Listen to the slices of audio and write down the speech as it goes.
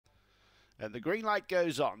And the green light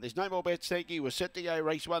goes on. There's no more bets, thank you. We're set to go.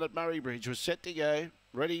 Race 1 at Murray-Bridge. We're set to go.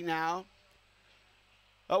 Ready now.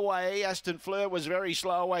 Away, Aston Fleur was very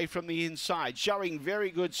slow away from the inside, showing very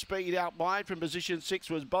good speed out wide. From position 6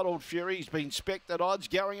 was Bottled Fury. He's been specced at odds,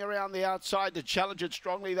 going around the outside to challenge it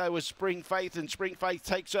strongly, though, was Spring Faith, and Spring Faith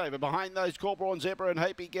takes over. Behind those, Corporal Zebra and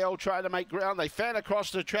Hopi Girl trying to make ground. They fan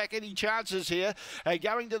across the track. Any chances here?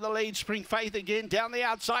 Going to the lead, Spring Faith again. Down the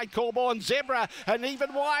outside, Corborn Zebra, and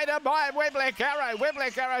even wider by Weblack Arrow.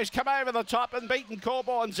 Weblack Arrow's come over the top and beaten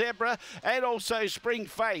Corborn Zebra and also Spring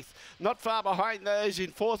Faith. Not far behind those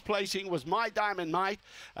in fourth placing was My Diamond Mate.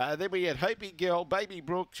 Then we had Hopi Girl, Baby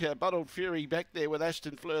Brook, Bottled Fury back there with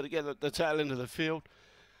Aston Fleur together at the tail end of the field.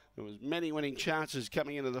 There was many winning chances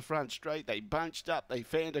coming into the front straight. They bunched up, they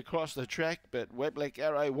fanned across the track, but Weblack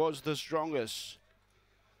Arrow was the strongest.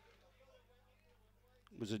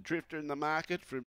 It was a drifter in the market from